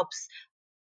also helps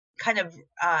kind of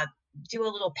do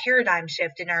a little paradigm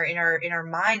shift in our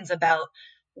minds about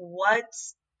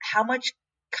how much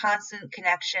constant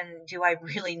connection do I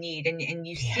really need? And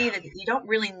you see that you don't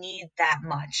really need that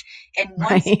much. And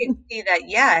once you see that,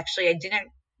 actually, I didn't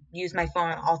use my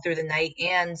phone all through the night,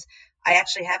 and I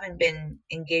actually haven't been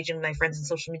engaging with my friends on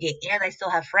social media, and I still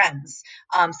have friends.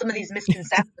 Some of these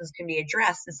misconceptions can be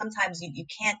addressed, and sometimes you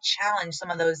can't challenge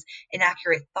some of those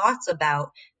inaccurate thoughts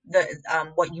about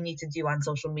what you need to do on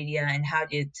social media and how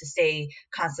to stay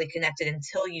constantly connected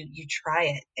until you try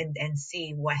it and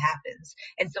see what happens.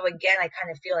 And so again, I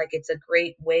kind of feel like it's a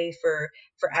great way for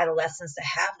adolescents to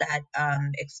have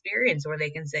that experience where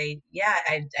they can say,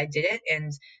 I did it,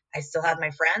 and I still have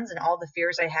my friends, and all the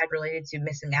fears I had related to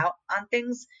missing out on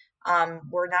things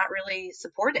were not really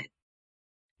supported.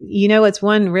 It's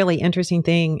one really interesting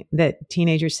thing that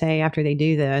teenagers say after they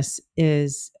do this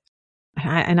is,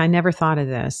 and I never thought of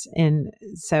this, and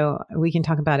so we can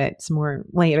talk about it some more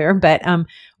later, but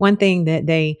one thing that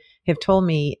they have told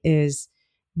me is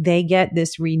they get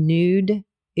this renewed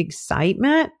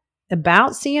excitement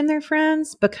about seeing their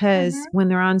friends because when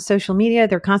they're on social media,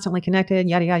 they're constantly connected,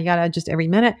 yada, yada, yada, just every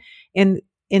minute. And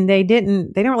they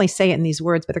don't really say it in these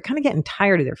words, but they're kind of getting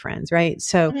tired of their friends, right?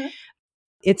 So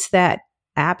it's that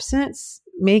absence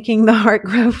making the heart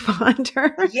grow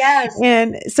fonder. Yes.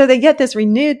 And so they get this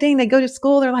renewed thing. They go to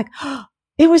school. They're like, oh,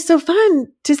 it was so fun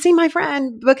to see my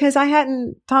friend because I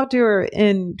hadn't talked to her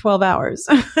in 12 hours.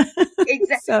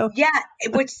 Exactly. So,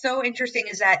 what's so interesting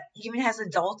is that even as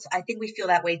adults, I think we feel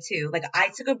that way too. Like I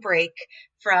took a break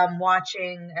from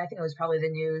watching, I think it was probably the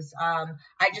news. I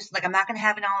just I'm not going to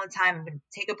have it all the time. I'm going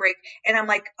to take a break. And I'm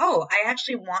like, oh, I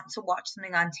actually want to watch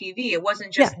something on TV. It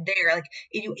wasn't just there. Like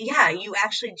you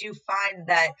actually do find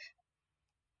that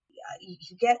you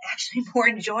get actually more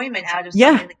enjoyment out of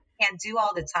something that you can't do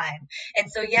all the time.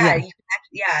 And so, I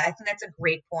think that's a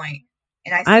great point.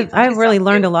 And I really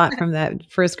learned a lot from that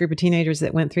first group of teenagers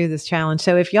that went through this challenge.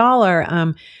 So if y'all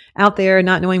are out there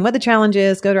not knowing what the challenge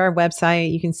is, go to our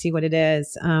website. You can see what it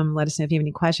is. Let us know if you have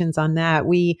any questions on that.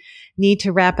 We need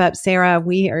to wrap up. Sarah,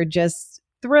 we are just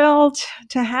thrilled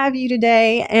to have you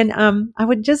today. And I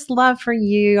would just love for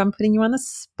you, I'm putting you on the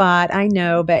spot, I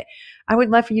know, but I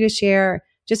would love for you to share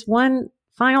just one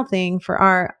final thing for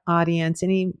our audience.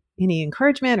 Any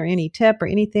encouragement or any tip or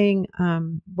anything,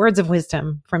 words of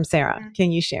wisdom from Sarah,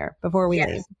 can you share before we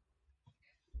leave?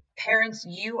 Parents,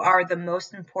 you are the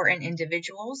most important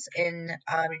individuals in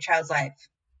your child's life.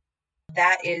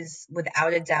 That is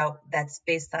without a doubt. That's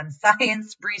based on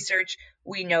science, research.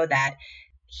 We know that.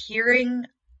 Hearing,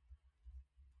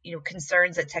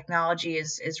 concerns that technology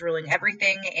is ruling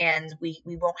everything and we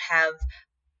won't have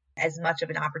as much of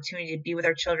an opportunity to be with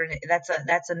our children,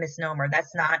 that's a misnomer.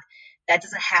 That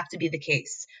doesn't have to be the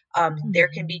case. There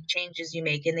can be changes you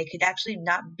make, and they could actually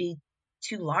not be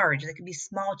too large. They could be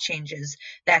small changes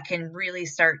that can really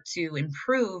start to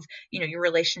improve, your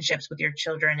relationships with your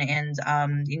children and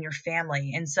in your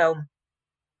family. And so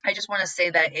I just want to say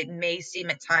that it may seem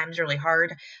at times really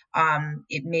hard.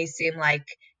 It may seem like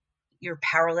you're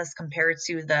powerless compared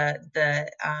to the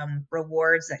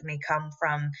rewards that may come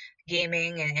from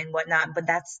gaming and whatnot, but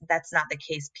that's not the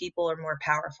case. People are more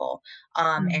powerful,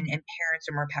 and parents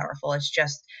are more powerful. It's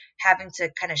just having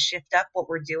to kind of shift up what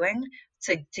we're doing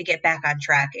to get back on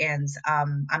track. And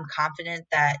I'm confident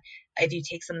that if you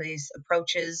take some of these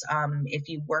approaches, if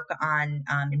you work on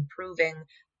improving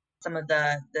some of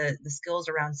the skills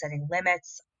around setting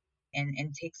limits,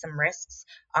 and take some risks,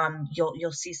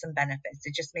 you'll see some benefits.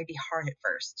 It just may be hard at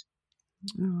first.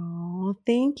 Oh,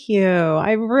 thank you.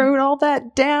 I wrote all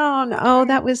that down. Oh,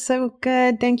 that was so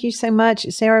good. Thank you so much,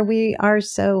 Sarah. We are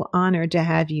so honored to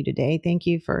have you today. Thank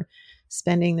you for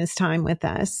spending this time with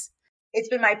us. It's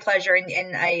been my pleasure,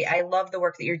 and I love the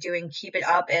work that you're doing. Keep it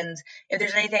up, and if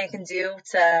there's anything I can do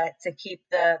to keep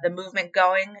the movement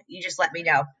going, you just let me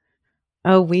know.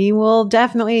 Oh, we will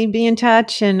definitely be in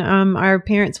touch, and our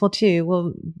parents will too.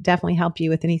 We'll definitely help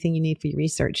you with anything you need for your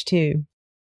research too.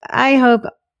 I hope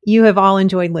you have all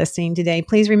enjoyed listening today.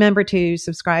 Please remember to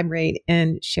subscribe, rate,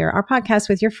 and share our podcast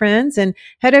with your friends, and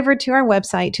head over to our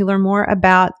website to learn more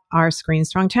about our Screen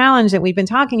Strong Challenge that we've been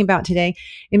talking about today.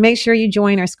 And make sure you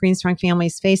join our Screen Strong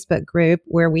Families Facebook group,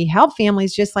 where we help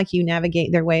families just like you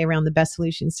navigate their way around the best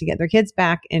solutions to get their kids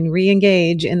back and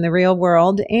re-engage in the real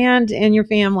world and in your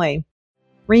family.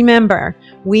 Remember,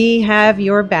 we have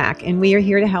your back and we are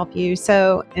here to help you.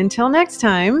 So until next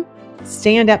time,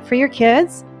 stand up for your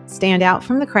kids, stand out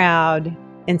from the crowd,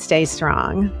 and stay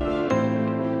strong.